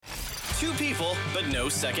Two people, but no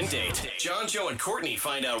second date. John, Joe, and Courtney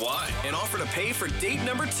find out why and offer to pay for date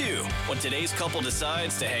number 2 when today's couple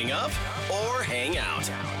decides to hang up or hang out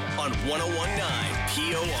on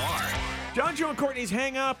 101.9 POR. John, Joe, and Courtney's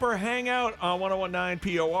Hang Up or Hang Out on 101.9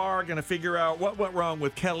 POR. Going to figure out what went wrong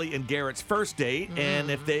with Kelly and Garrett's first date. And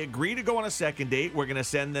if they agree to go on a second date, we're going to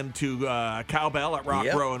send them to Cowbell at Rock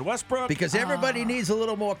Row in Westbrook. Because everybody needs a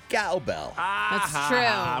little more cowbell. That's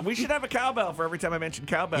true. We should have a cowbell for every time I mention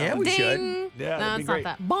cowbell. Yeah, we Ding. should. Yeah, No, that'd be it's great.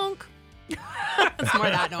 not that. Bonk. It's more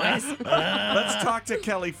that noise. Let's talk to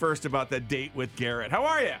Kelly first about that date with Garrett. How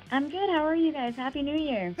are you? I'm good. How are you guys? Happy New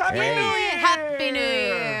Year. Happy Hey. New Year! Happy New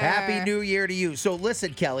Year. Happy New Year to you. So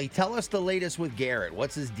listen, Kelly, tell us the latest with Garrett.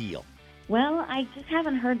 What's his deal? Well, I just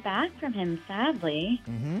haven't heard back from him, sadly.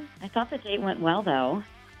 Mm-hmm. I thought the date went well, though.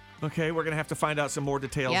 Okay, we're going to have to find out some more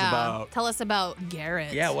details Yeah. about... Tell us about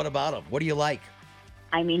Garrett. Yeah, what about him? What do you like?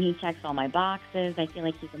 I mean, he checks all my boxes. I feel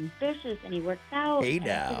like he's ambitious and he works out. Hey and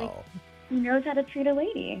I feel now. like he knows how to treat a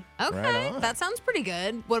lady. Okay, Right on. that sounds pretty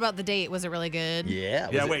good. What about the date? Was it really good? Yeah.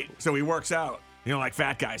 Yeah, wait, so he works out. You don't like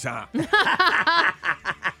fat guys, huh?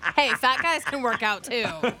 Hey, fat guys can work out too.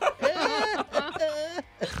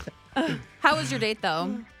 How was your date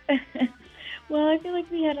though? Well, I feel like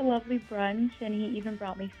we had a lovely brunch, and he even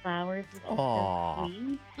brought me flowers, which was Aw. so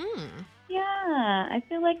sweet. Hmm. Yeah, I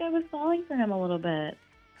feel like I was falling for him a little bit.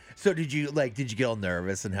 So did you get all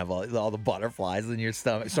nervous and have all the butterflies in your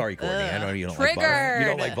stomach? Sorry, Courtney, I know you don't like Triggered. you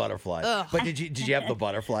don't like butterflies. Ugh. But did you have the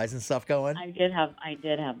butterflies and stuff going? I did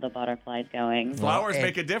have the butterflies going. Flowers and-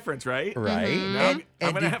 make a difference, right? Right. Mhm. No, And, I'm and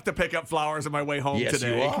going to did, have to pick up flowers on my way home yes,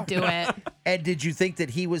 today. you are. Do it. And did you think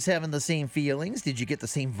that he was having the same feelings? Did you get the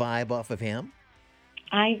same vibe off of him?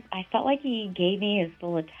 I felt like he gave me his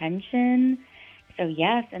full attention. So,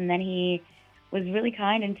 yes. And then he was really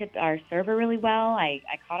kind and tipped our server really well. I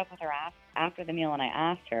caught up with her after the meal and I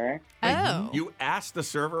asked her. Oh. You asked the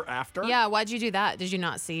server after? Yeah, why'd you do that? Did you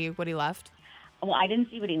not see what he left? Well, I didn't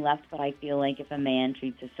see what he left, but I feel like if a man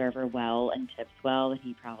treats a server well and tips well, then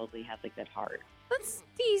he probably has a good heart. That's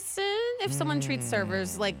decent. If someone treats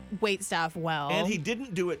servers like wait staff well. And he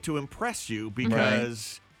didn't do it to impress you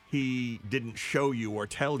because he didn't show you or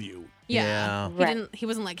tell you. Yeah. Right. He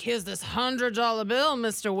wasn't like, here's this $100 bill,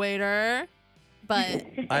 Mr. Waiter. But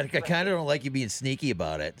I kind of don't like you being sneaky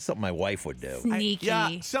about it. Something my wife would do. sneaky. Yeah,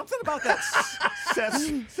 something about that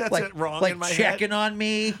sets Like, it wrong like in my checking head. on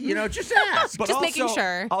me, just ask. But Just also, making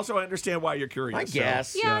sure. Also, I understand why you're curious. I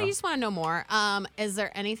guess. Yeah, you just want to know more. Is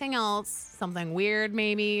there anything else, something weird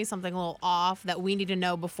maybe, something a little off that we need to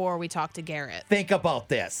know before we talk to Garrett? Think about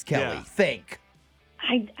this, Kelly. Yeah. Think.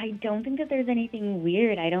 I don't think that there's anything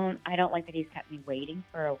weird. I don't like that he's kept me waiting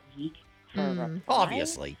for a week for a reply.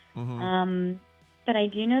 Obviously. But I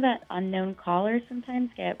do know that unknown callers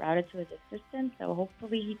sometimes get routed to his assistant, so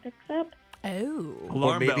hopefully he picks up. Oh.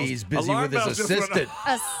 Or maybe he's busy with his assistant.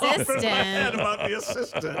 Assistant. Assistant. about the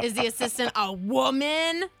assistant. Is the assistant a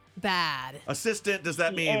woman? Bad. Assistant, does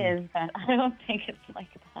that He mean is, but I don't think it's like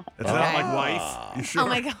that. it's not like Ah. wife? You sure? Oh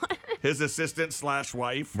my God. His assistant /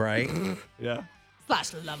 wife. Right? Yeah.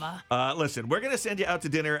 Slash lover. Listen, we're going to send you out to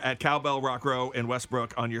dinner at Cowbell Rock Row in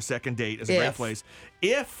Westbrook on your second date. It's a great If. place.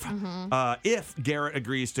 If Garrett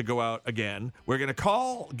agrees to go out again, we're going to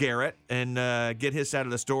call Garrett and get his side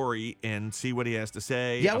of the story and see what he has to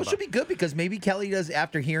say. Yeah, which about- should be good because maybe Kelly does,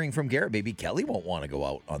 after hearing from Garrett, maybe Kelly won't want to go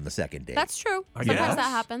out on the second date. That's true. I Sometimes guess. that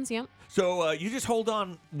happens. Yep. So you just hold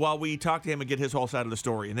on while we talk to him and get his whole side of the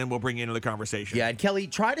story, and then we'll bring you into the conversation. Yeah, and Kelly,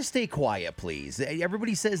 try to stay quiet, please.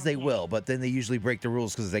 Everybody says they will, but then they usually break the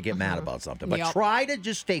rules because they get mad about something. But Yep. try to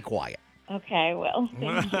just stay quiet. Okay, well,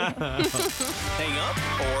 thank you. Hang up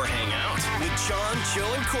or hang out with John,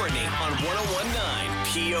 Joe, and Courtney on 101.9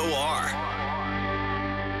 POR.